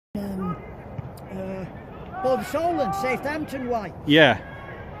Both Solent, Southampton way. Yeah.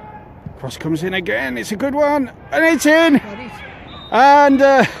 Cross comes in again. It's a good one. And it's in. And,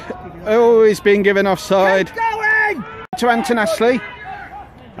 oh, he's been given offside. Keep going! To Anton Ashley.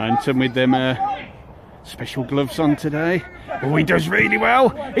 Anton with them special gloves on today. Oh, he does really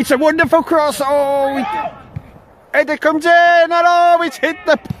well. It's a wonderful cross. Oh, header comes in. And oh, it's hit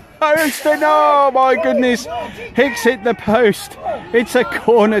the post. And oh, my goodness. Hicks hit the post. It's a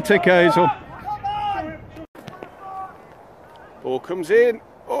corner to Coleshill. Ball comes in.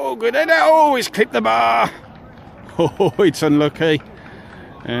 Oh, good header. Oh, he's clipped the bar. Oh, it's unlucky.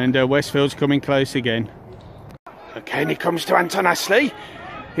 And Westfields coming close again. Okay, and he comes to Anton Ashley.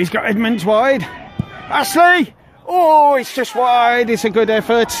 He's got Edmonds wide. Ashley! Oh, it's just wide. It's a good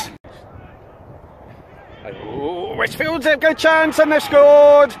effort. Oh, Westfields have got a chance and they've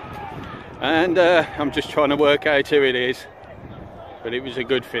scored. And I'm just trying to work out who it is. But it was a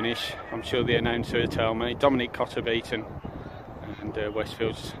good finish. I'm sure the announcer will tell me. Dominic Cotter beaten. And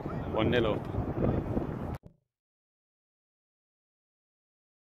Westfields 1-0 up.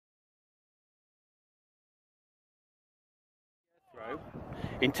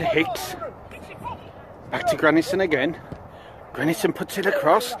 Into Hicks, back to Grannison again. Grannison puts it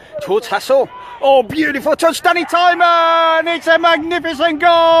across towards Hassel. Oh, beautiful touch, Danny Timon! It's a magnificent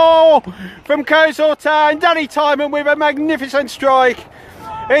goal from Coleshill Town. Danny Timon with a magnificent strike.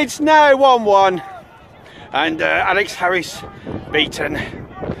 It's now 1-1, and Alex Harris beaten.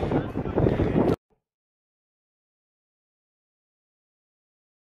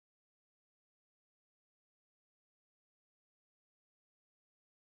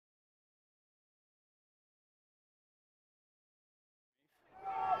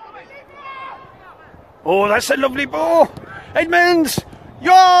 Oh, that's a lovely ball. Edmonds.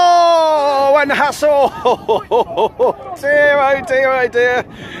 Yo! And Hassel. Dear, oh dear, oh dear.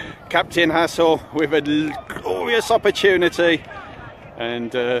 Captain Hassel with a glorious opportunity.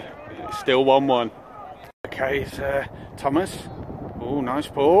 And still 1-1. Okay, it's Thomas. Oh, nice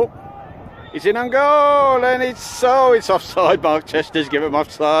ball. He's in on goal. And it's offside. Mark Chester's given him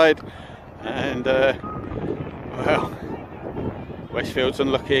offside. And, well, Westfield's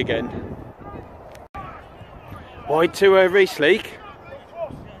unlucky again. Wide to Reesleek.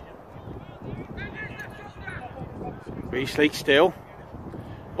 Reesleek still.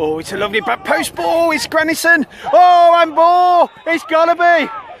 Oh, it's a lovely back post ball. It's Grannison. Oh, and ball. It's got to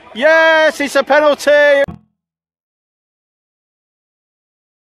be. Yes, it's a penalty.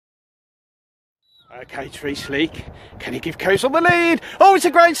 Okay, it's Reesleek. Can he give Coleshill the lead? Oh, it's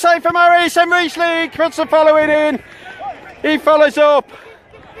a great save from Harris, and Reesleek puts the following in. He follows up,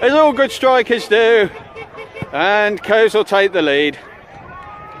 as all good strikers do. And Coleshill take the lead.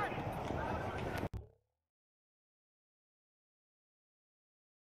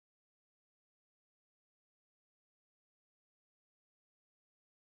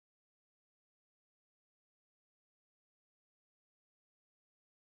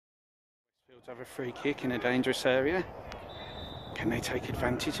 Westfields have a free kick in a dangerous area. Can they take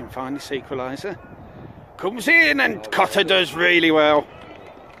advantage and find this equaliser? Comes in and Cotter does really well.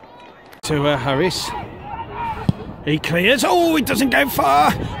 To Harris. He clears. Oh, it doesn't go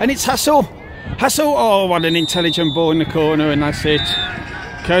far. And it's Hassel. Hassel. Oh, what an intelligent ball in the corner. And that's it.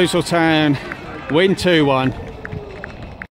 Coleshill Town win 2-1.